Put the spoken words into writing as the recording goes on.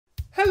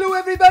Hello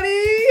everybody!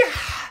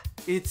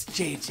 It's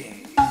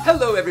JJ.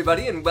 Hello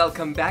everybody and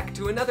welcome back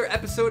to another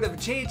episode of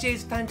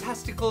JJ's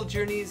Fantastical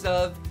Journeys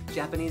of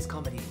Japanese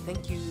Comedy.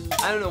 Thank you.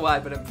 I don't know why,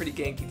 but I'm pretty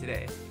ganky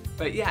today.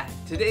 But yeah,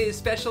 today is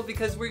special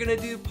because we're gonna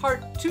do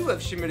part 2 of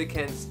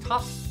Shimuraken's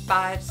top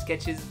 5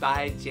 sketches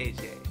by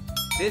JJ.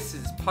 This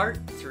is part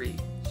 3.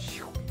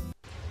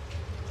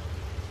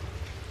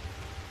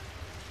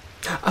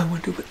 I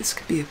wonder what this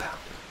could be about.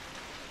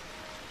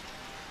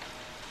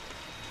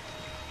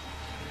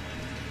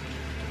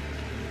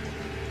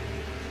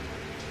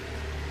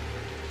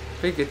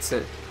 Pretty good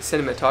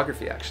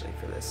cinematography actually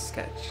for this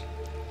sketch.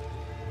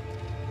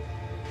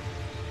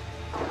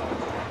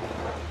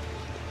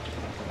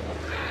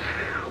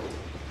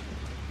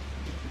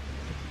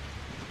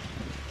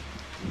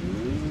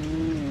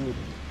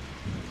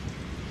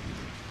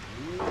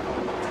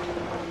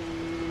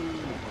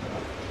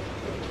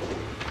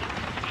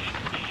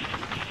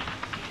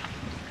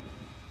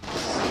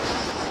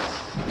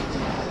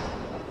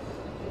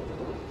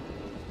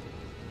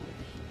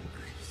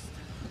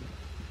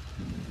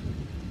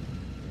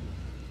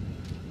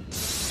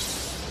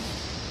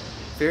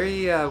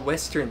 Very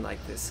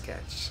Western-like, this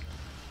sketch.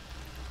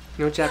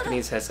 No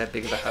Japanese has that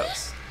big of a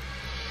house.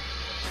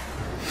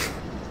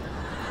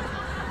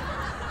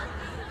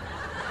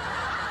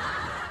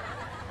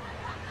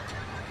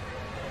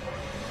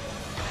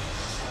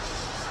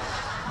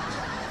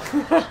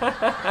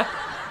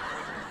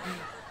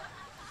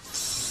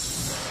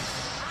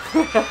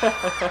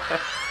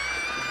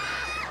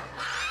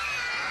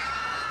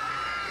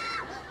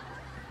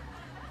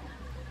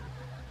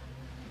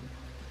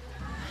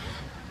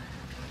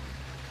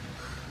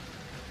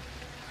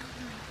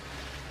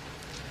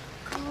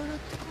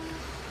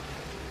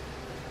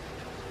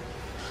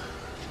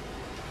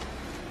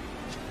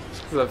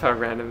 I love how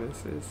random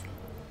this is.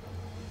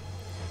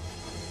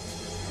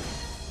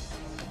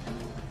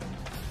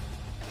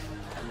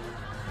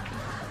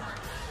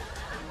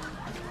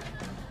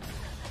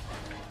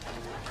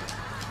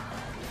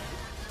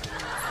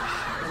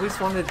 I always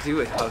wanted to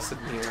do a House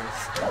of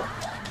Mirrors.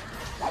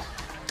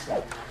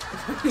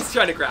 He's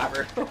trying to grab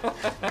her.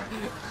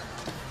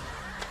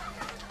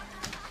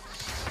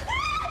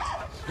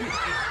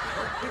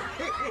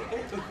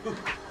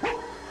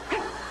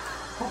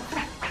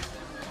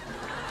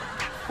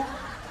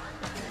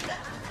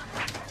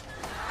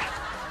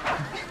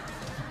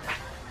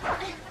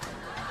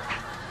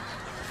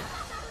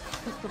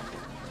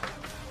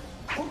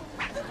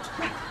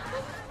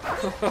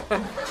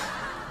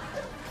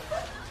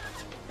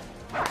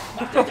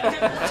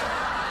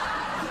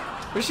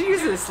 Was she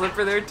using a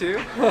slipper there too?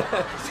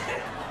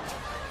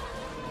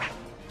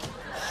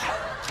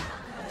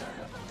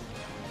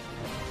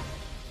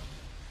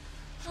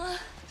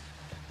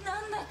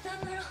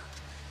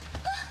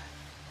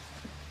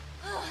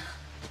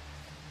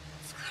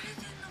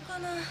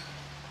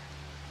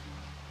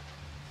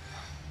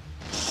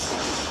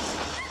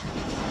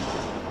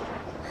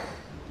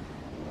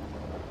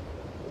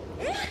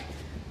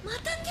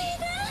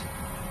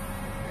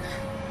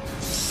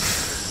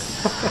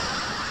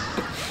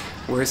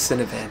 Worse than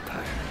a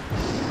vampire.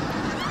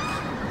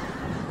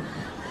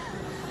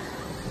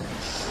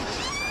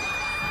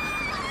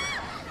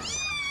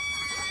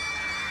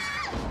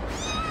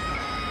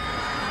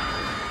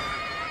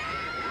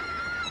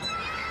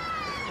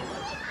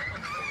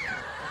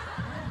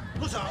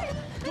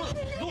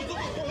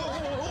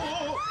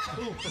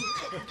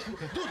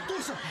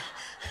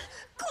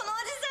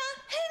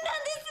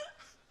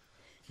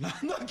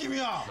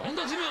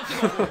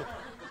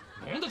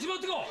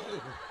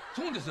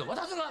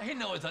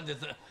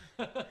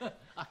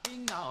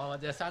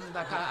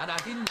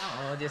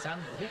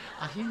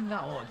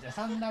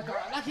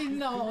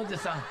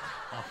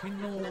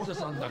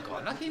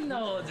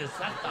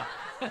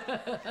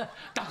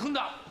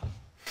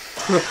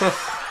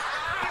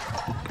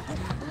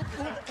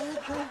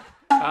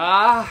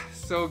 Ah,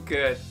 so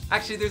good.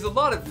 Actually, there's a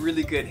lot of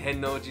really good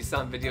Henno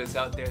Oji-san videos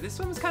out there. This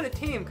one was kind of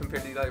tame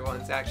compared to the other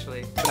ones,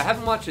 actually. But I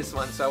haven't watched this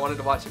one, so I wanted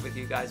to watch it with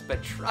you guys.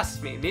 But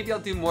trust me, maybe I'll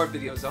do more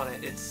videos on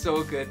it. It's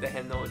so good, the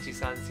Henno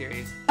Oji-san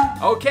series.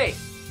 Okay,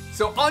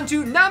 so on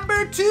to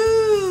number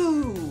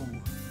 2!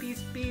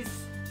 Peace,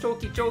 peace,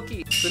 choki,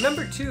 choki. So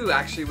number 2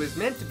 actually was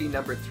meant to be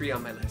number 3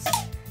 on my list.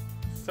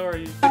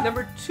 Sorry. But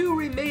number 2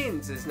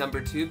 remains as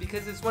number 2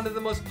 because it's one of the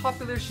most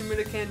popular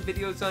Shimuraken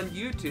videos on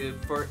YouTube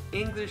for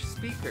English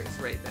speakers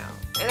right now.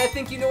 And I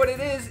think you know what it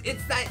is.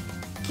 It's that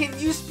can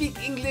you speak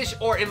English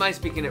or am I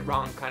speaking it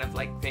wrong kind of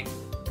like thing,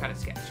 kind of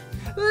sketch.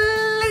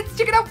 Let's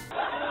check it out!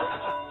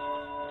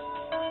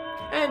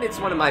 And it's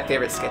one of my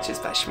favorite sketches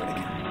by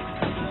Shimuraken.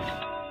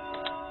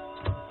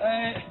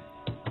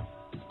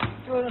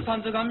 今日の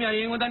三図紙は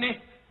英語だ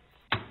ね。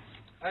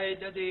はい、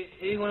だって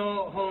英語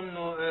の本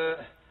の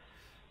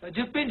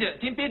10ページ、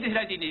10ページ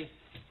開いていい？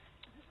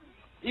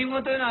英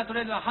語というのはとり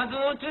あえず発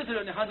音を注意する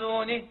よね、発音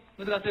をね、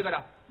難しいか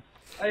ら。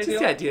Just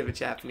the idea of a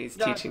Japanese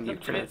teaching you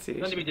読んで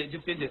pronunciation. みて、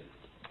10ページ。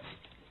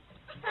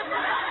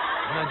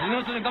お前、授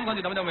業中にガム噛ん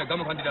でダメだ、お前、ガ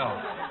ム噛んでだ。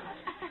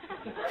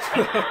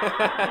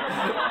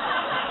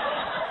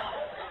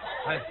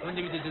はい、読ん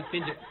でみて、10ペ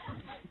ンチ。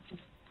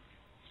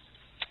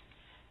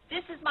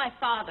This is my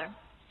father.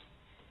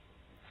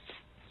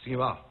 次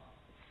は。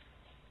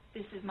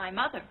This is my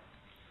mother.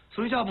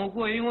 それじゃあ僕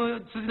は英語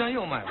通じない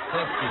よ、お前。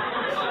早く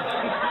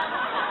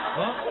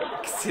You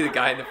can see the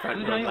guy in the 通 front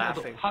じな row いよ、もっ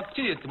laughing. とはっ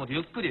きり言って、もっとゆ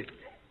っくり。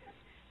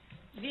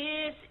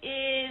 This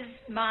is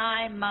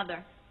my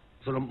mother.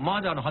 その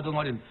マザーの波動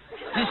がある。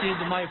This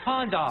is my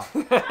father.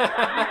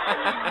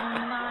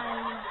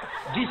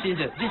 This is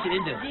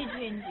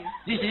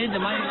This is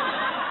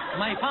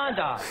my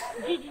father.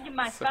 This is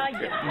my father.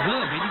 ベリー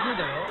グー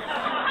だよ。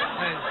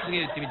はい、次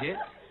言ってみて。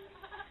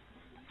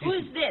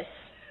Who's this?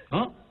 ん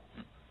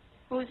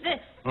Who's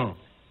this? うん。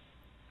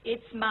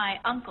 It's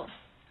my uncle.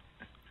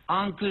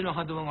 アンクルの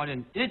波動があ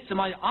る。It's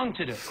my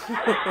uncle.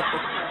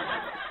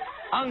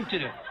 アンク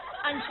ル。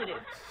 Uncle.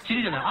 チ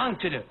リじゃない、アン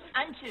クル。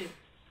 Uncle.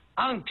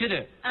 アンク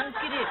ル。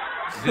 Uncle.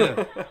 グー。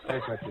は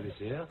い、こうやってで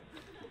すよ。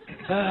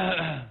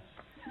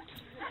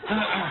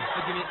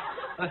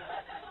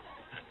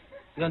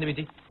読んでみ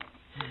て。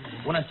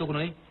同じとこ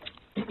ろに。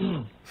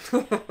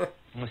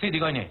もう背で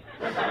かいね。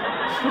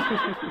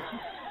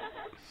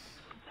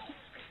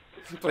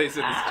Plays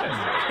with his chest.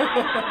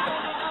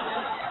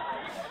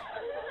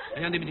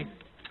 読んでみて。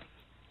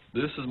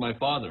This is my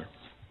father.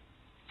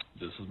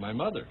 This is my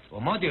mother.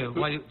 待てよ、お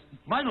前、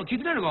前の聞い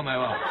てないのか、お前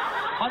は。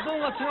発音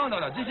が違うんだ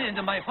から。This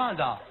is my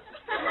father.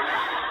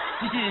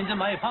 This is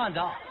my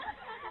father.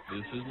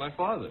 This is my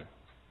father.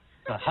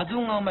 発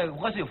音がお前お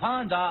かしいよ。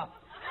father.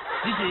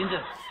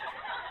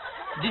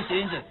 This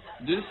is.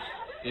 This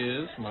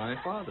is my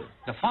father.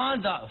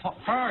 father が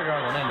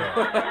ないんだよ。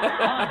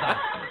father.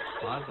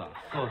 Father.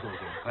 そうそう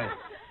そう。はい。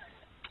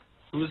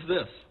 Who's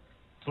this?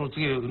 その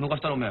次動か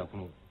したのお前、こ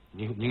の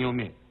2行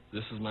目。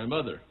This is my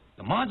mother.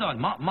 mother じゃない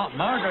の。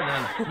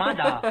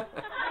mother.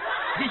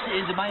 This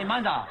is my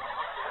mother.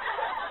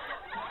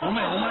 お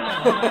前だよ、お前。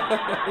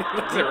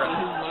 This is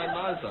my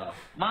mother.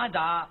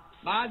 mother.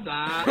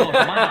 Mother. そう、mother。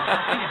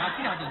はっ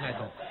きり発音しないと。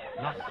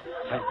な。はい、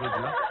これで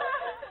な。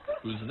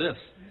Who's this?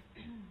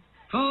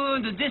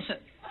 Who's this?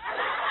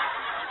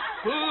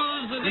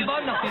 Who's 威 this? 張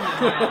んなくていいんだよ。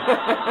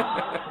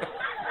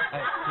は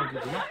い、これ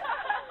でな。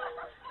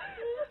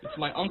 It's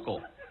my uncle.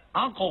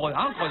 あんこじゃ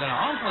ない、あんこ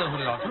だよ、そ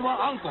れが。それ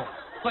はあんこ。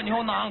これ日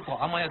本のあんこ、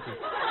甘いやつ。違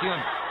うの。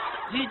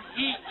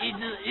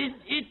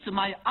It's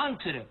my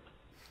uncle.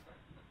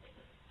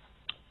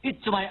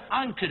 It's my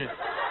uncle.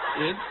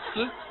 It's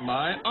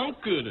my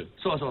uncle.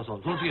 そうそうそ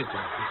う、その次言って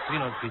よ。次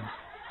のページ。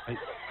はい。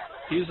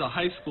 He's a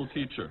high school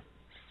teacher.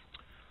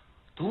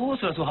 どう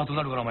すりゃそう発音に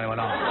なるから、お前は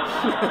な。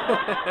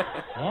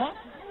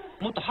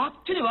もっとはっ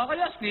きり分かり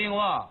やすく英語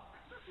は。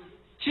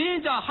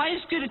He's a high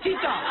school teacher.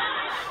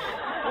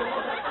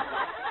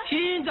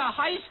 He's a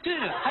high school.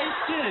 High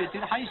school ってい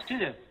うの、ハイスクー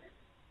ル。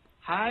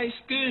 High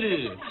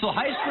school. そう、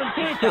ハイスクール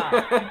ティーチャー。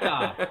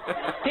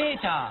ティ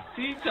ーチャー。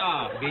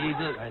 Teacher. ベリー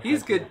グー。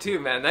He's good too,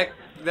 man.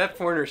 That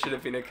foreigner should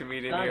have been a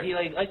comedian あ、 here.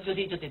 あ、ちょっと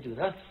言ってく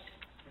だ。は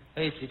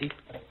い、次。次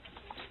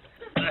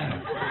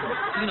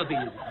のペ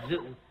ージ、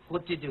こ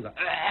っちっていうか。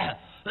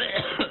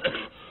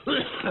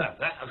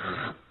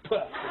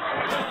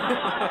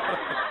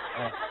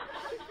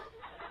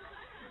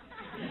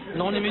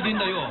何見てん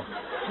だよ。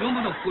読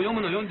むの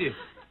読んで。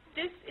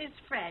This is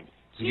Fred.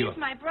 Sige He's ba?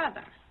 my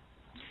brother.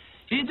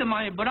 He's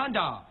my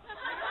brother.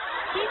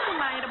 He's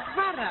my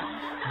brother.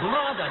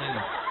 brother ね。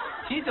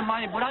He's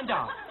my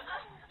brother.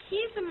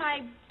 He's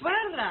my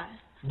brother.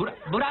 brother.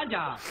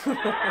 Brother.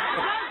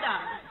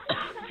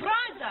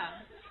 Brother.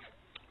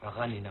 わ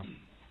かんねえな。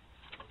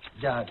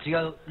じゃあ違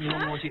う日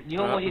本語を日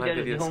本語を弾いてや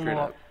る。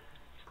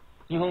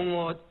日本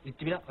語を言っ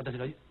てみな。私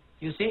の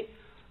言うせ。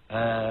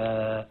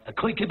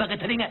小池バカ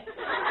足りない。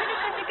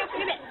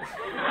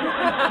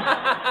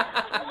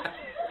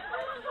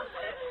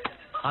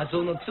発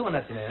音のクソにな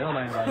ってねえよ、お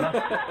前はな。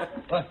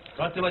おい、変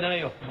わってる場合じゃない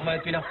よ。お前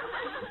やってみな。は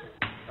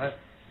い。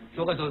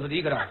紹介するでい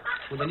いから。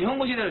今度日本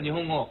語教えてやる、日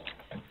本語。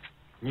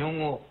日本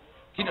語。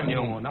聞いた日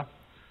本語な。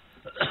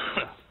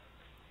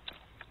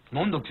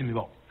なんだ君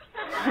は。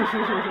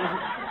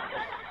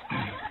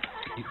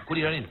これ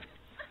いらねえの。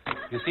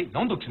You see?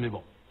 なんだ君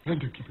は。なん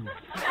だ君は。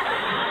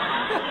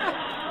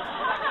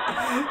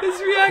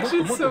His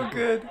reaction's so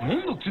good. な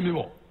んだ君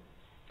は。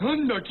な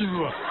んだ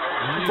君は。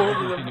 Both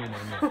of them.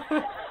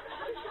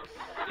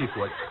 手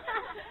怖い。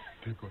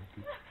手怖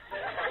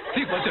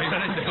いじゃいら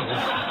ないんだよ。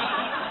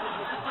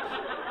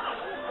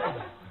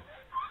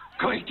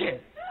小池。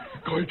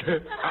あ、手がこっ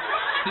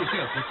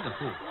ちだ、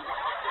そう。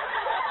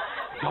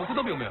逆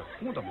だべよ、お前。こ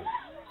うだべよ。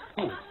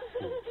こう。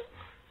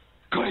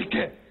小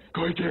池。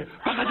バ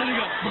カじゃねえ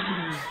か。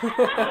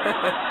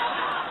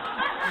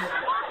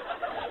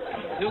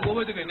よく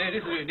覚えてくれね、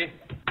レスルね。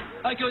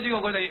はい、今日授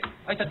業これだけ。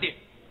はい、立って。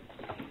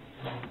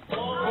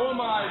Oh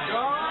my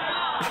god.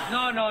 No.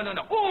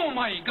 Oh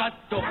my god.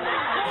 Oh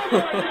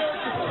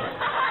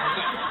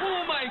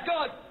my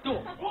god.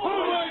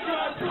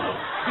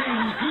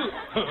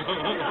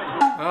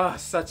 Oh,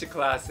 such a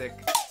classic.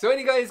 So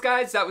anyways,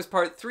 guys, that was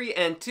part 3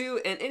 and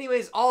 2. And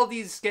anyways, all of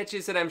these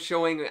sketches that I'm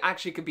showing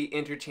actually could be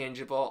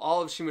interchangeable.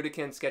 All of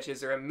Shimuraken's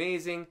sketches are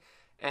amazing.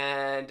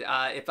 And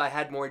if I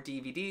had more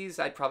DVDs,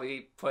 I'd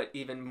probably put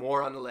even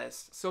more on the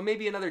list. So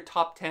maybe another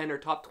top 10 or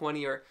top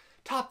 20 or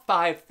top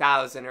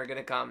 5,000 are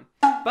gonna come.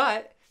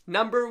 But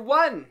number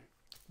 1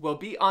 will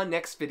be on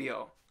next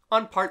video,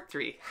 on part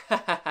 3.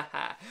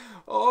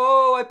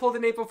 Oh, I pulled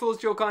an April Fool's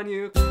joke on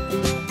you.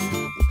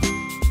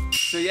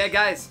 So yeah,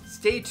 guys,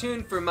 stay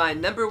tuned for my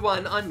number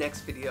 1 on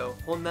next video.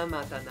 Honna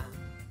mata na.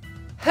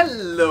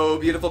 Hello,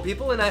 beautiful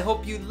people, and I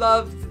hope you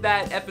loved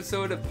that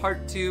episode of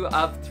part 2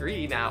 of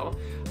 3 now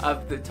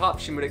of the top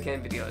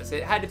Shimuraken videos.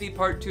 It had to be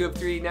part 2 of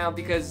 3 now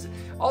because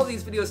all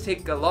these videos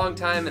take a long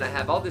time and I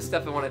have all this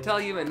stuff I want to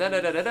tell you and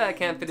I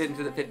can't fit it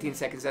into the 15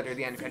 seconds under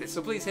the end credits.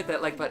 So please hit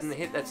that like button,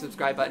 hit that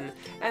subscribe button,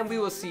 and we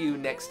will see you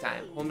next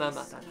time. Honna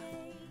mata na.